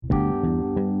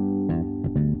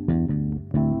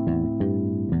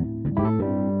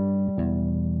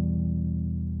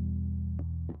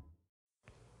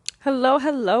Hello,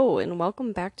 hello, and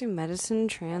welcome back to Medicine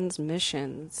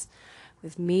Transmissions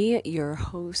with me, your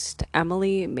host,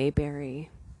 Emily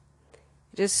Mayberry.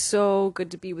 It is so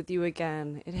good to be with you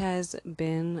again. It has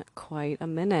been quite a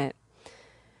minute.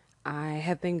 I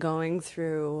have been going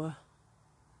through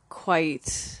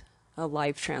quite a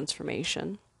life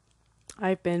transformation.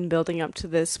 I've been building up to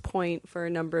this point for a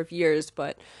number of years,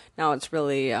 but now it's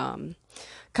really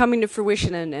coming to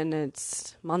fruition, and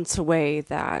it's months away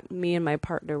that me and my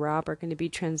partner Rob are going to be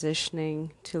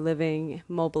transitioning to living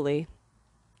mobily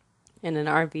in an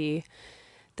RV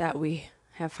that we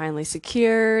have finally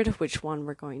secured, which one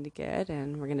we're going to get,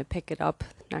 and we're going to pick it up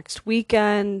next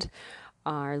weekend.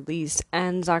 Our lease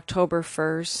ends October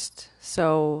 1st,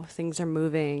 so things are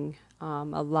moving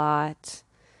a lot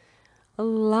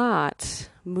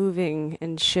moving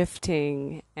and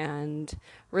shifting and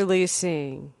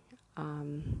releasing.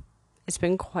 It's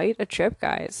been quite a trip,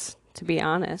 guys, to be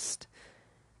honest.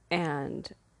 And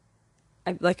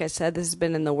like I said, this has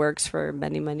been in the works for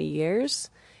many, many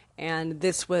years. And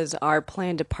this was our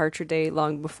planned departure date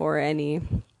long before any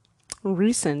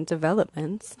recent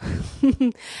developments.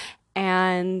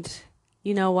 And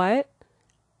you know what?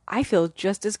 I feel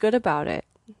just as good about it.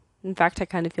 In fact, I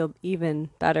kind of feel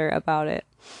even better about it.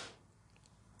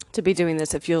 To be doing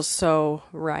this, it feels so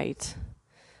right.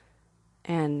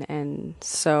 And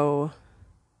so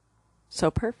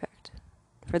perfect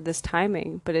for this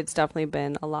timing. But it's definitely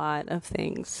been a lot of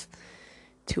things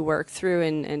to work through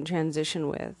and transition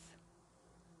with.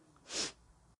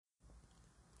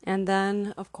 And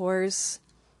then, of course,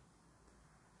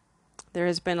 there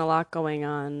has been a lot going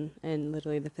on in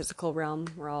literally the physical realm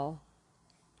we're all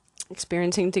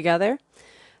experiencing together.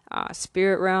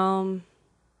 Spirit realm,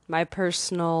 my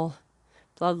personal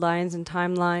bloodlines and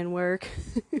timeline work.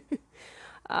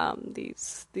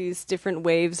 These different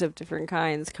waves of different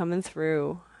kinds coming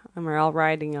through, and we're all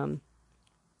riding them.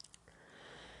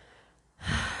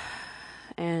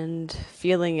 And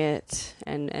feeling it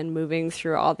and moving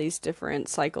through all these different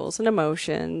cycles and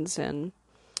emotions and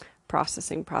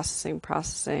processing,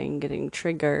 getting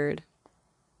triggered,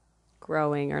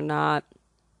 growing or not.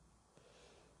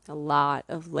 A lot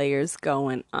of layers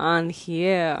going on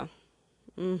here.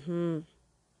 And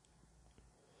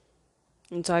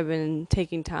so I've been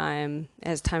taking time,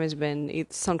 as time has been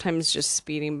sometimes just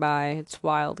speeding by. It's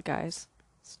wild, guys.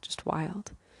 It's just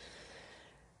wild.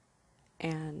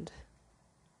 And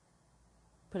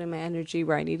putting my energy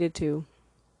where I needed to.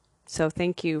 So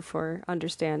thank you for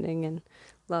understanding and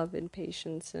love and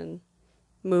patience and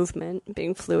movement,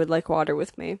 being fluid like water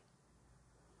with me.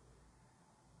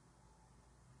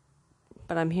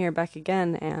 But I'm here back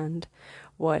again, and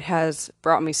what has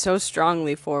brought me so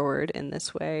strongly forward in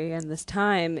this way and this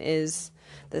time is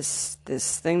this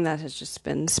thing that has just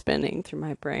been spinning through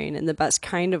my brain in the best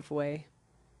kind of way.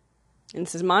 And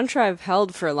this is a mantra I've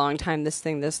held for a long time,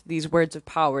 these words of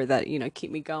power that, keep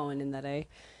me going and that I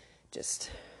just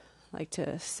like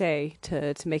to say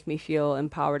to make me feel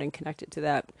empowered and connected to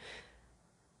that,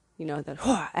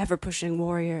 that ever-pushing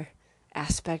warrior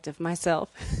aspect of myself.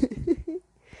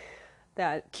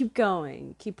 That keep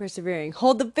going, keep persevering,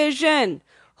 hold the vision,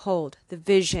 hold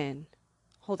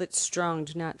it strong,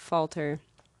 do not falter,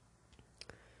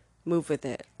 move with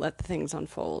it, let the things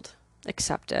unfold,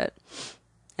 accept it.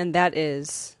 And that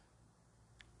is,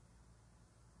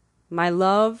 my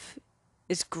love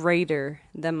is greater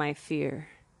than my fear.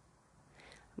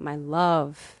 My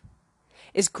love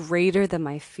is greater than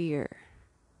my fear.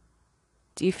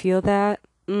 Do you feel that?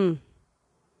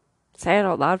 Say it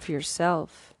out loud for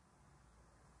yourself.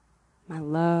 My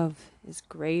love is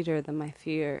greater than my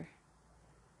fear.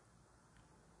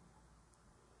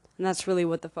 And that's really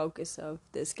what the focus of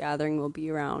this gathering will be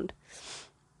around.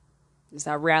 Is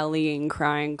that rallying,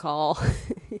 crying call.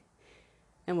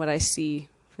 And what I see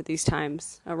for these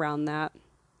times around that.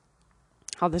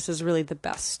 How this is really the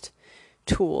best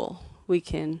tool we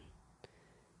can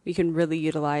really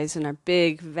utilize in our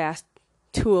big, vast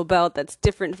tool belt that's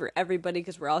different for everybody,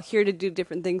 because we're all here to do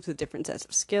different things with different sets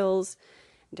of skills.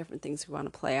 Different things we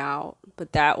want to play out,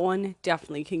 but that one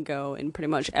definitely can go in pretty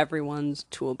much everyone's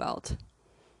tool belt.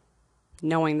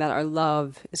 Knowing that our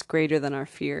love is greater than our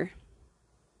fear.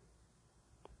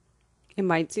 It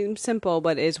might seem simple,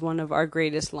 but is one of our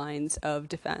greatest lines of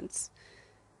defense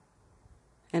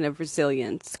and of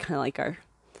resilience, kind of like our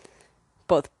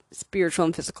both spiritual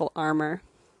and physical armor.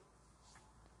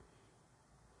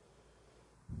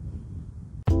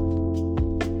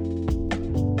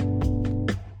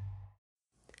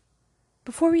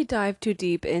 Before we dive too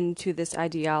deep into this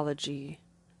ideology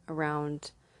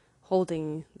around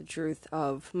holding the truth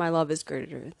of my love is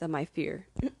greater than my fear,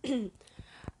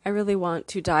 I really want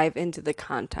to dive into the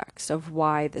context of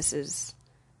why this is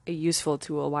a useful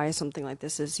tool, why something like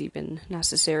this is even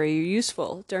necessary or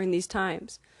useful during these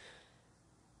times.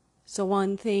 So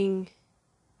one thing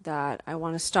that I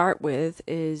want to start with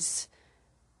is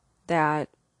that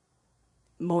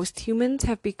most humans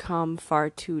have become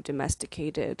far too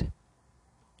domesticated.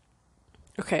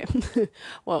 Okay,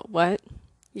 well, what?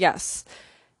 Yes,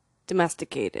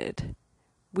 domesticated.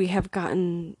 We have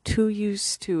gotten too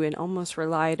used to and almost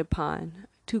relied upon,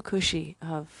 too cushy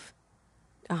of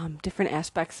different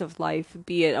aspects of life,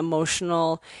 be it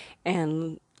emotional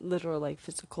and literal, like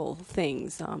physical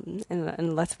things,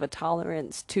 and less of a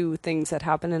tolerance to things that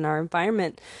happen in our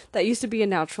environment that used to be a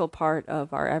natural part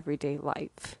of our everyday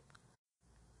life.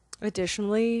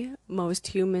 Additionally, most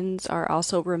humans are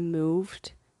also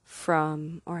removed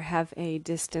from or have a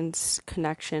distance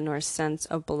connection or sense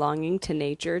of belonging to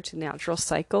nature, to natural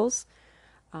cycles,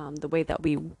 the way that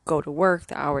we go to work,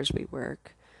 the hours we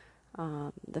work,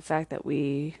 the fact that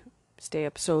we stay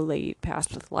up so late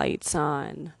past with lights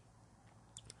on,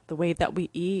 the way that we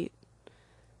eat.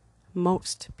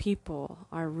 Most people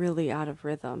are really out of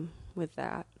rhythm with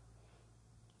that,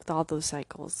 with all those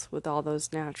cycles, with all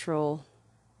those natural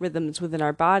rhythms within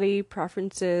our body,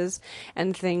 preferences,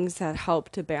 and things that help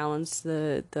to balance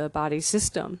the body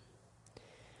system.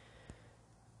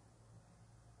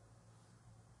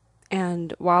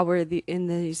 And while we're in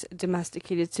these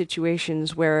domesticated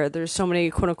situations where there's so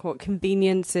many quote unquote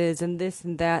conveniences and this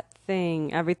and that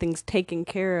thing, everything's taken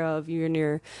care of, you're in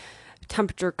your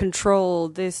temperature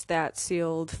controlled, this, that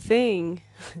sealed thing,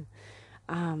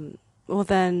 well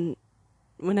then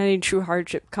when any true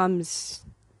hardship comes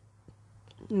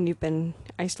and you've been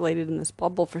isolated in this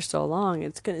bubble for so long,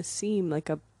 it's going to seem like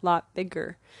a lot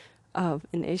bigger of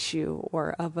an issue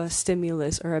or of a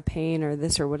stimulus or a pain or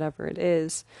this or whatever it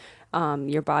is.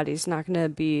 Your body's not going to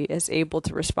be as able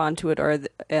to respond to it or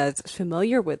as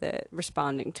familiar with it,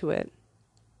 responding to it.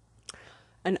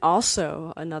 And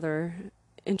also, another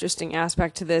interesting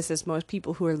aspect to this is most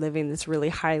people who are living this really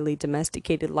highly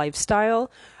domesticated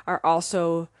lifestyle are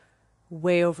also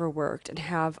way overworked and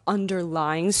have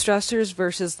underlying stressors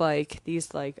versus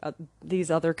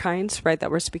these other kinds, right, that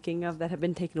we're speaking of that have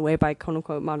been taken away by quote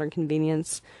unquote modern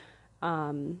convenience.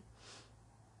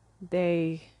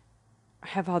 They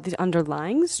have all these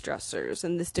underlying stressors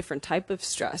and this different type of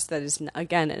stress that is,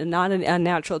 again, not a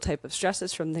natural type of stress.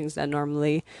 It's from things that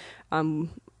normally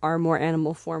our more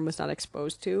animal form was not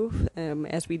exposed to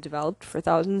as we developed for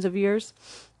thousands of years.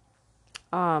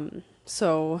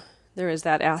 So there is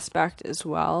that aspect as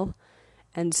well.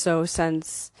 And so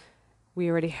since we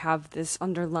already have this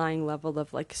underlying level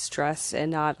of like stress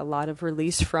and not a lot of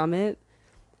release from it,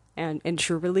 and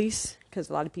true release, because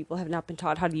a lot of people have not been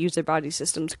taught how to use their body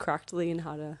systems correctly and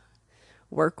how to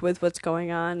work with what's going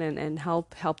on and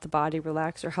help the body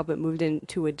relax or help it move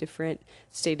into a different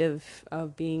state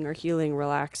of being or healing,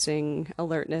 relaxing,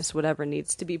 alertness, whatever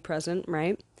needs to be present,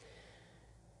 right?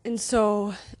 And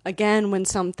so, again, when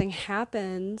something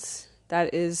happens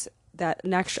that is that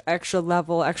an extra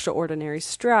level, extraordinary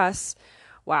stress,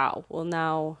 wow, well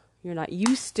now you're not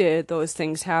used to those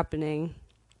things happening.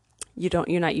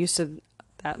 You're not used to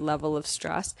that level of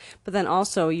stress, but then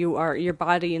also your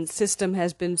body and system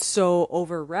has been so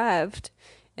over revved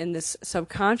in this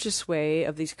subconscious way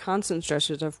of these constant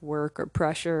stressors of work or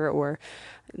pressure or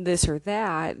this or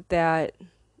that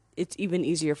it's even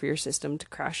easier for your system to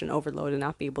crash and overload and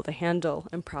not be able to handle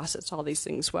and process all these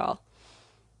things well.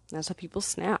 That's how people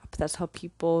snap. That's how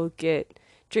people get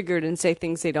triggered and say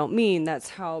things they don't mean.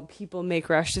 That's how people make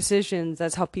rash decisions.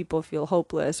 That's how people feel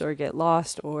hopeless or get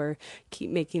lost or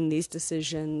keep making these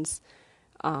decisions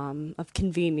of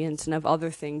convenience and of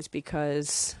other things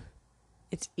because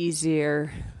it's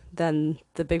easier than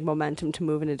the big momentum to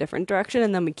move in a different direction.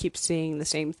 And then we keep seeing the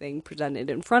same thing presented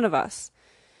in front of us.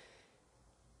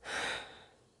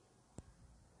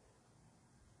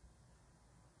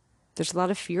 There's a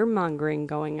lot of fear mongering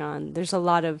going on. There's a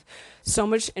lot of so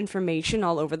much information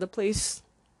all over the place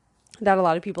that a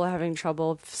lot of people are having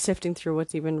trouble sifting through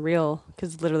what's even real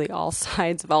because literally all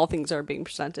sides of all things are being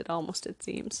presented, almost, it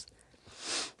seems.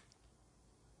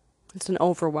 It's an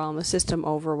overwhelm, a system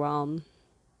overwhelm.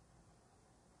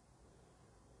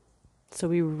 So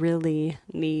we really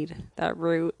need that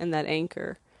root and that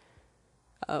anchor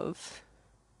of,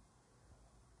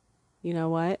 you know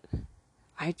what?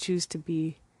 I choose to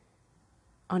be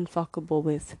unfuckable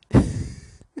with.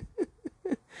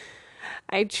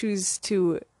 I choose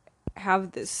to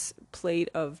have this plate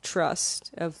of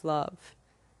trust, of love,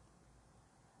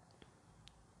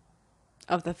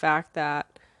 of the fact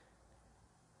that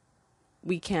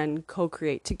we can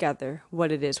co-create together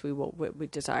what it is what we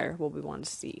desire, what we want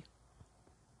to see.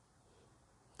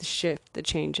 The shift, the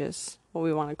changes, what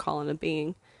we want to call into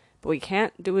being. But we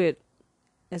can't do it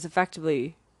as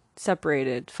effectively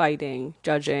separated, fighting,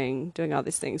 judging, doing all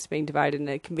these things, being divided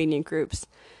into convenient groups.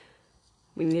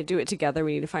 We need to do it together.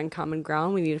 We need to find common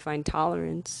ground. We need to find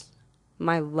tolerance.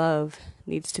 My love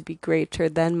needs to be greater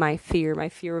than my fear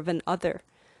of an other,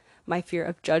 my fear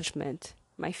of judgment,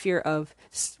 my fear of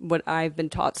what I've been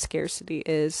taught scarcity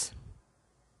is.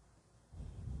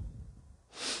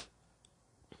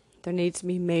 There needs to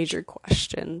be major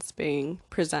questions being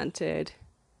presented,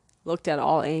 looked at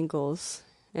all angles,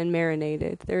 and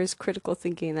marinated. There is critical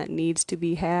thinking that needs to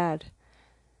be had.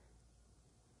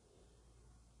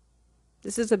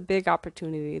 This is a big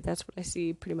opportunity. That's what I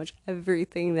see pretty much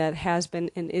everything that has been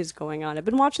and is going on. I've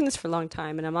been watching this for a long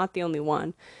time, and I'm not the only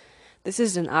one. This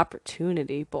is an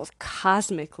opportunity, both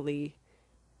cosmically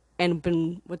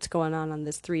and what's going on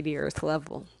this 3D Earth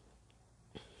level.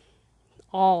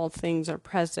 All things are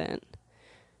present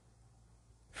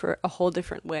for a whole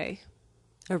different way.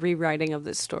 A rewriting of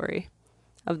this story,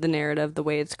 of the narrative, the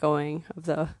way it's going, of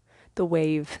the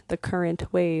wave, the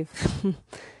current wave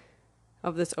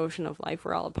of this ocean of life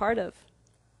we're all a part of.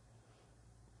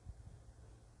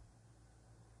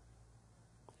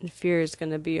 And fear is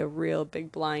going to be a real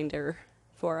big blinder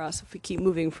for us if we keep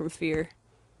moving from fear.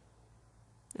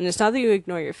 And it's not that you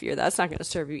ignore your fear. That's not going to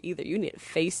serve you either. You need to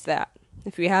face that.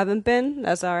 If you haven't been,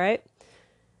 that's all right.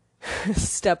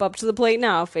 Step up to the plate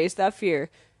now. Face that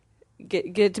fear.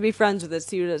 Get to be friends with it.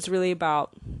 See what it's really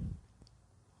about.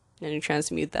 And you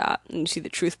transmute that. And you see the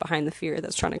truth behind the fear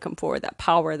that's trying to come forward. That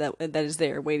power that is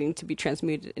there waiting to be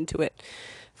transmuted into it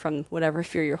from whatever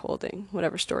fear you're holding.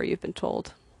 Whatever story you've been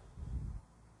told.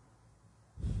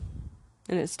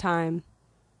 And it's time.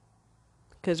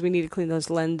 Because we need to clean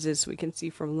those lenses so we can see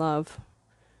from love.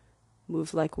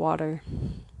 Move like water.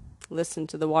 Listen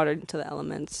to the water and to the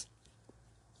elements.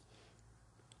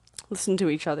 Listen to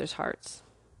each other's hearts.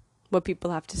 What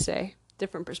people have to say.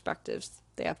 Different perspectives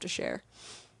they have to share.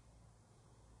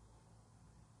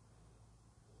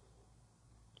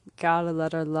 We gotta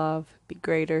let our love be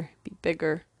greater, be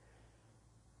bigger,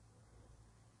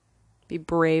 be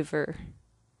braver.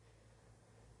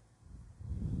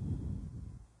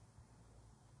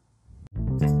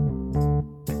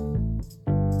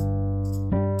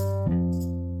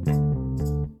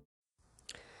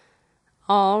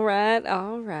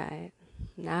 All right.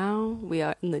 Now we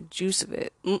are in the juice of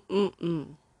it.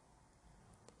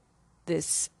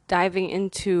 This diving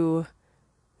into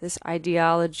this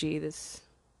ideology, this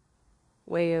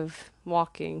way of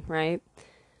walking, right?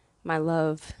 My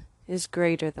love is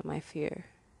greater than my fear.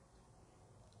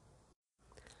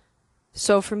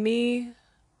 So for me,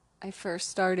 I first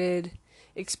started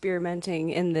experimenting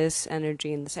in this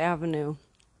energy, in this avenue,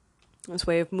 this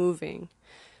way of moving,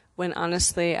 when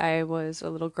honestly I was a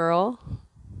little girl,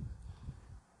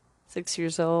 6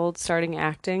 years old, starting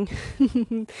acting.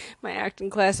 My acting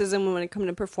classes, and when it came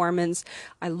to performance,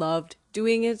 I loved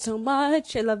doing it so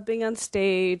much. I loved being on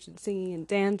stage and singing and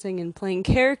dancing and playing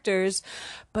characters,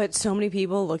 but so many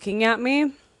people looking at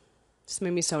me just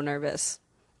made me so nervous.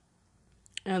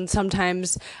 And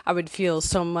sometimes I would feel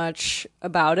so much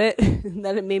about it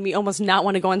that it made me almost not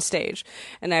want to go on stage.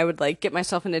 And I would get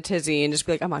myself in a tizzy and just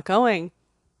be like, I'm not going.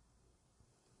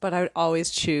 But I would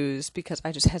always choose, because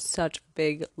I just had such a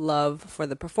big love for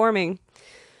the performing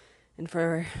and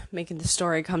for making the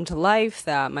story come to life,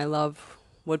 that my love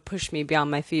would push me beyond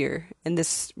my fear. And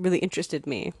this really interested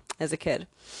me as a kid.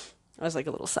 I was like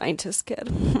a little scientist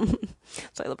kid.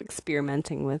 So I love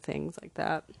experimenting with things like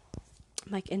that.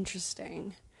 I'm like,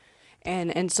 interesting.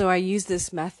 And so I used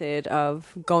this method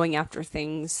of going after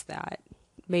things that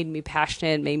made me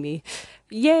passionate, made me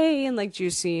yay and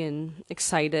juicy and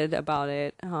excited about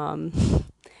it.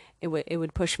 It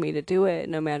would push me to do it,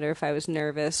 no matter if I was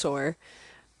nervous or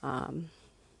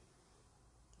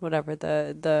whatever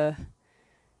the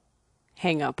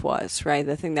hang up was, right?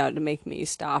 The thing that would make me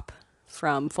stop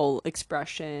from full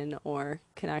expression or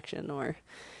connection or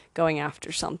going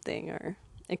after something or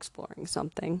exploring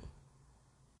something.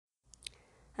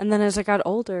 And then as I got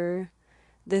older,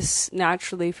 this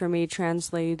naturally for me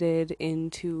translated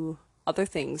into other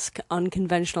things,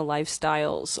 unconventional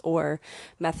lifestyles or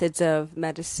methods of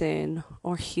medicine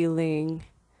or healing,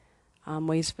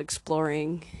 ways of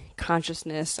exploring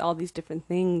consciousness, all these different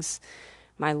things.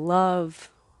 My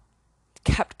love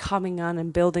kept coming on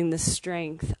and building this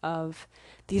strength of,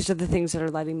 these are the things that are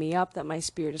lighting me up, that my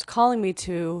spirit is calling me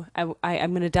to. I'm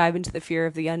going to dive into the fear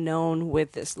of the unknown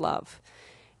with this love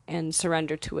and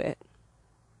surrender to it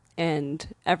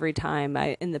And every time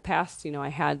in the past, I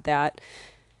had that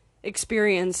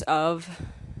experience of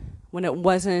when it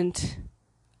wasn't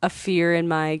a fear in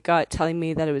my gut telling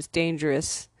me that it was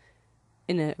dangerous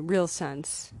in a real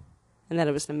sense, and that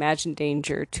it was an imagined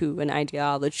danger to an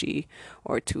ideology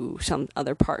or to some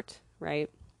other part, right?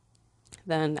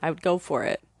 Then I would go for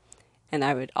it. And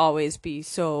I would always be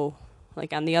so,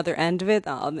 like, on the other end of it,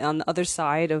 on the other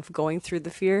side of going through the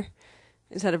fear,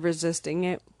 instead of resisting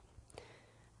it.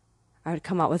 I would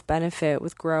come out with benefit,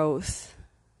 with growth,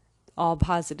 all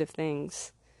positive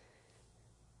things.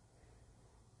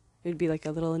 It would be like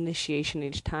a little initiation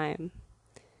each time.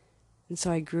 And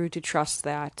so I grew to trust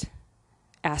that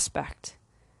aspect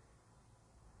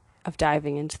of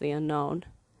diving into the unknown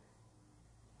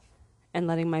and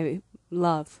letting my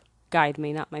love guide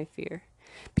me, not my fear.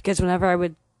 Because whenever I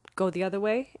would go the other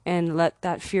way and let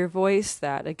that fear voice,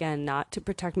 that, again, not to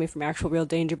protect me from actual real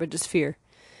danger, but just fear,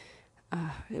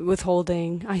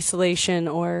 withholding, isolation,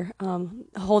 or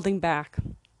holding back,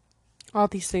 all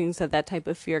these things that type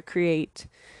of fear create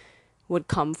would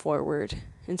come forward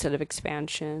instead of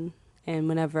expansion. And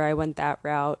whenever I went that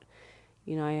route,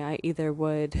 I either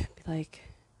would be like,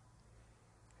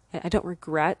 I don't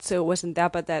regret, so it wasn't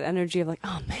that, but that energy of like,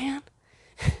 oh man,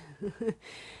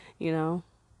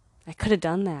 I could have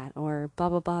done that, or blah,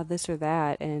 blah, blah, this or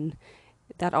that. And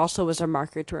that also was a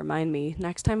marker to remind me,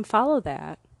 next time, follow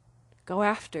that. Go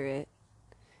after it.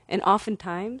 And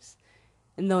oftentimes,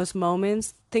 in those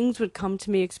moments, things would come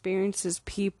to me, experiences,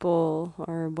 people,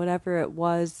 or whatever it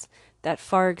was, that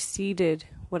far exceeded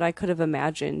what I could have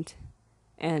imagined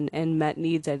and met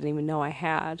needs I didn't even know I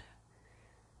had.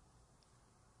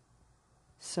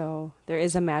 So there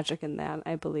is a magic in that,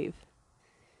 I believe,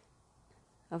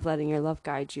 of letting your love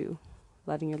guide you,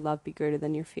 letting your love be greater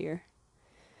than your fear.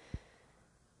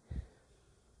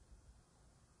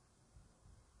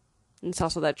 And it's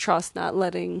also that trust, not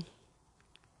letting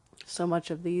so much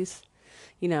of these,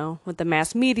 what the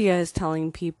mass media is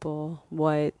telling people,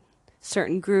 what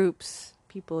certain groups,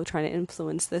 people are trying to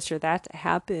influence this or that to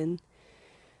happen.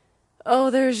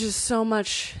 Oh, there's just so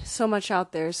much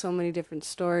out there, so many different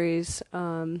stories.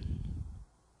 Some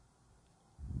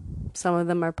of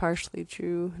them are partially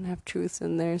true and have truths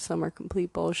in there. Some are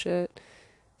complete bullshit.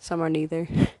 Some are neither.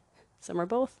 Some are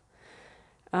both.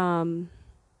 And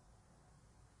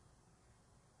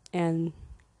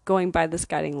going by this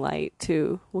guiding light,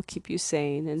 too, will keep you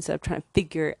sane instead of trying to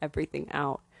figure everything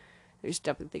out. There's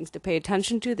definitely things to pay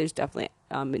attention to. There's definitely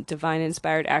divine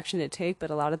inspired action to take,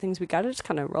 but a lot of things we got to just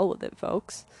kind of roll with it,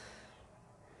 folks.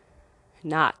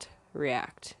 Not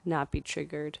react, not be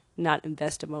triggered, not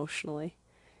invest emotionally.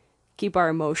 Keep our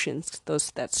emotions,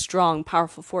 that strong,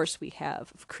 powerful force we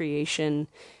have of creation,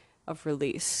 of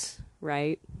release,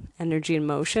 right? Energy and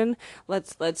motion.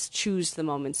 Let's choose the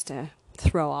moments to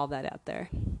throw all that out there.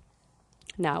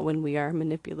 Not when we are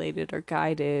manipulated or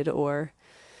guided or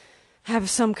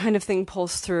have some kind of thing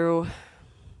pulse through.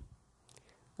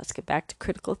 Let's get back to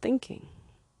critical thinking,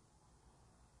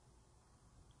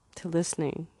 to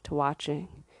listening, to watching.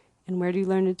 And where do you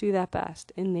learn to do that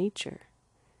best? In nature.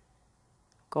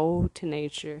 Go to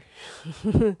nature.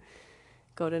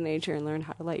 Go to nature and learn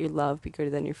how to let your love be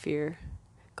greater than your fear.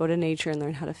 Go to nature and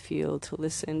learn how to feel, to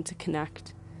listen, to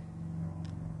connect.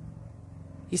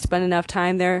 You spend enough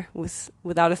time there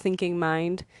without a thinking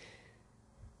mind,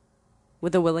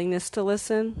 with a willingness to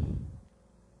listen,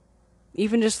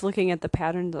 even just looking at the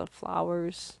patterns of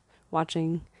flowers,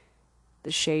 watching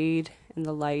the shade and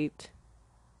the light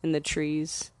in the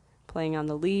trees, playing on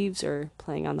the leaves or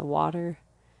playing on the water.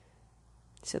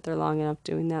 Sit there long enough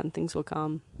doing that and things will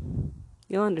come.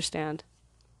 You'll understand.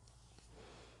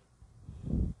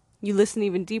 You listen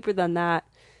even deeper than that,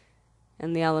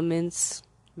 and the elements,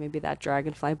 maybe that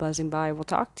dragonfly buzzing by, will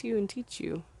talk to you and teach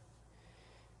you.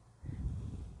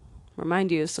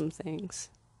 Remind you of some things.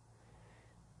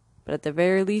 But at the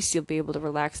very least, you'll be able to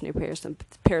relax, and your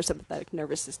parasympathetic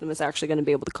nervous system is actually going to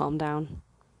be able to calm down.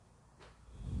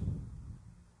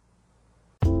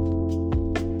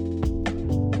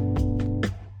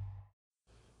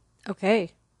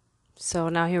 Okay, so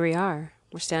now here we are.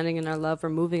 We're standing in our love, we're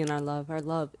moving in our love. Our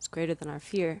love is greater than our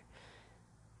fear.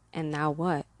 And now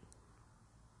what?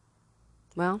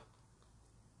 Well,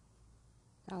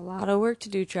 got a lot of work to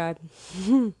do, tribe.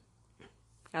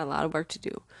 Got a lot of work to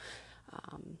do.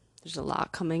 There's a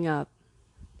lot coming up.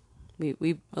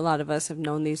 We a lot of us have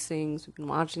known these things. We've been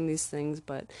watching these things,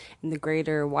 but in the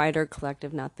greater, wider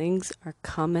collective now, things are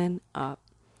coming up.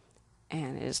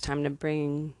 And it is time to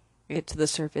bring it to the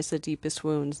surface, the deepest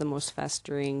wounds, the most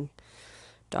festering,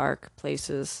 dark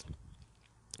places.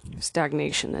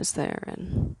 Stagnation is there,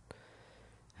 and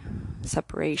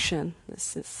separation.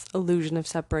 This illusion of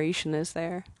separation is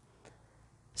there.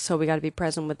 So we got to be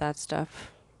present with that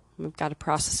stuff. We've got to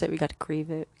process it. We got to grieve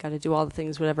it. We got to do all the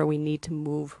things, whatever we need to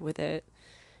move with it.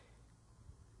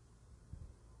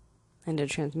 And to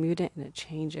transmute it and to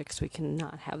change it, because we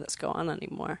cannot have this go on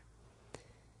anymore.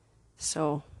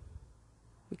 So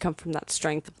we come from that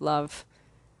strength of love.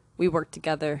 We work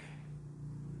together.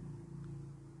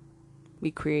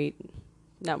 We create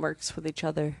networks with each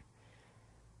other.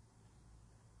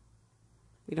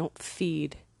 We don't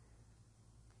feed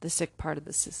the sick part of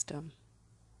the system.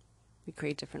 We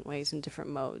create different ways and different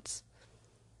modes.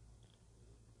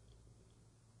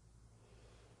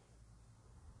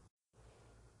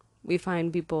 We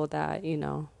find people that, we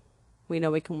know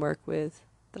we can work with,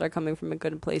 that are coming from a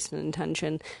good place and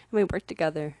intention, and we work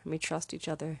together, and we trust each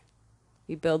other.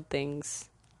 We build things,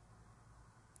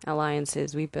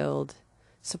 alliances, we build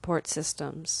support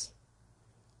systems.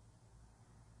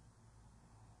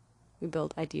 We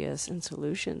build ideas and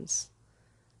solutions,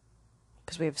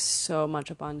 because we have so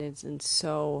much abundance and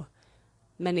so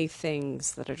many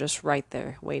things that are just right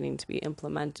there waiting to be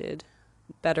implemented.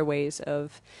 Better ways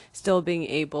of still being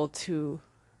able to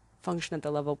function at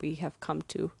the level we have come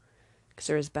to, because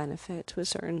there is benefit to a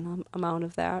certain amount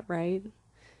of that, right?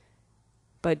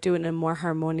 But do it in a more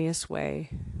harmonious way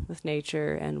with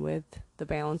nature and with the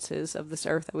balances of this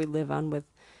earth that we live on, with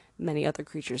many other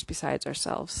creatures besides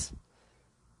ourselves,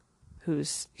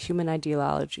 whose human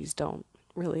ideologies don't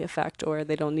really affect, or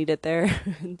they don't need it there.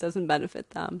 It doesn't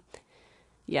benefit them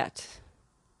yet.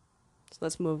 So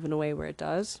let's move in a way where it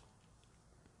does.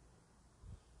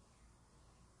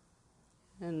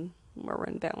 And where we're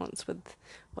in balance with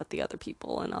what the other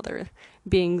people and other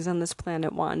beings on this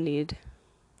planet want, need,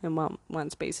 and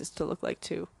want spaces to look like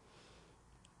too.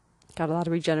 Got a lot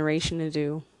of regeneration to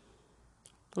do,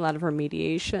 a lot of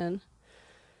remediation,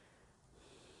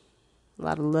 a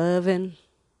lot of loving,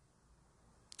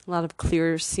 a lot of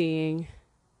clear seeing,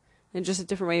 and just a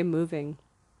different way of moving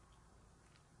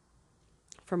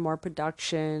for more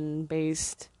production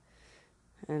based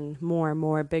and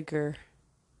more bigger,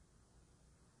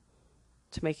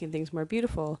 to making things more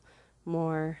beautiful,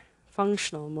 more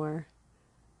functional, more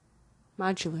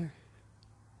modular,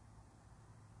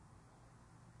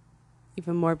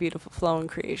 even more beautiful flow and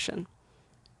creation.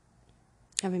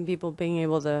 Having people being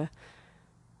able to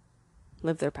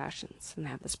live their passions and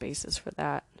have the spaces for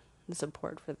that, the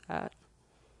support for that.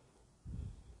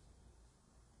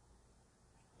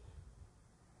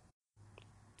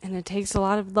 And it takes a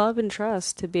lot of love and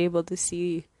trust to be able to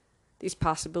see these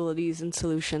possibilities and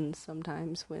solutions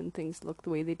sometimes when things look the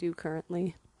way they do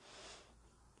currently.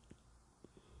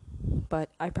 But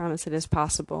I promise it is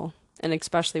possible, and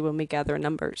especially when we gather in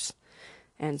numbers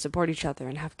and support each other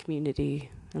and have community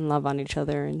and love on each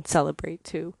other and celebrate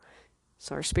too.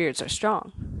 So our spirits are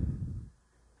strong.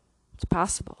 It's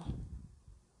possible.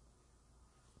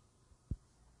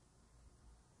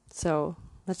 So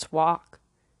let's walk.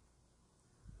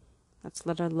 Let's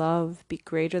let our love be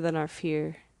greater than our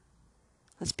fear.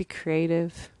 Let's be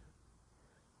creative.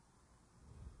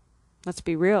 Let's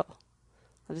be real.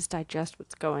 Let us digest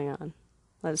what's going on.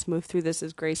 Let us move through this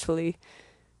as gracefully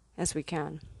as we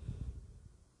can.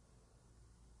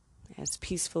 As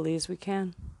peacefully as we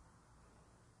can.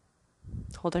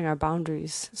 Holding our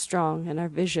boundaries strong and our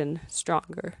vision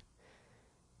stronger.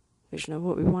 Vision of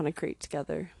what we want to create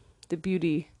together. The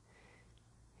beauty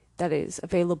that is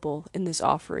available in this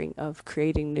offering of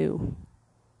creating new.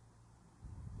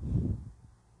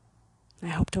 I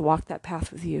hope to walk that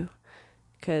path with you,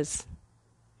 because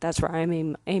that's where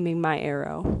I'm aiming my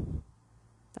arrow.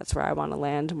 That's where I want to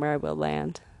land and where I will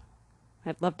land.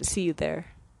 I'd love to see you there.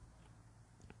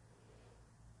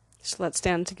 So let's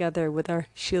stand together with our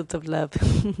shields of love.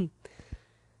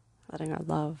 Letting our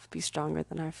love be stronger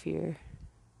than our fear.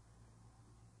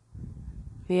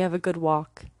 May you have a good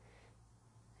walk.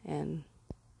 And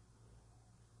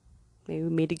may we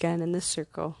meet again in this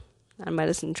circle on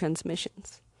Medicine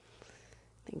Transmissions.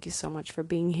 Thank you so much for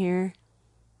being here,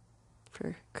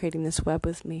 for creating this web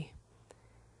with me.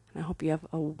 And I hope you have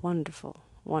a wonderful,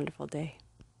 wonderful day.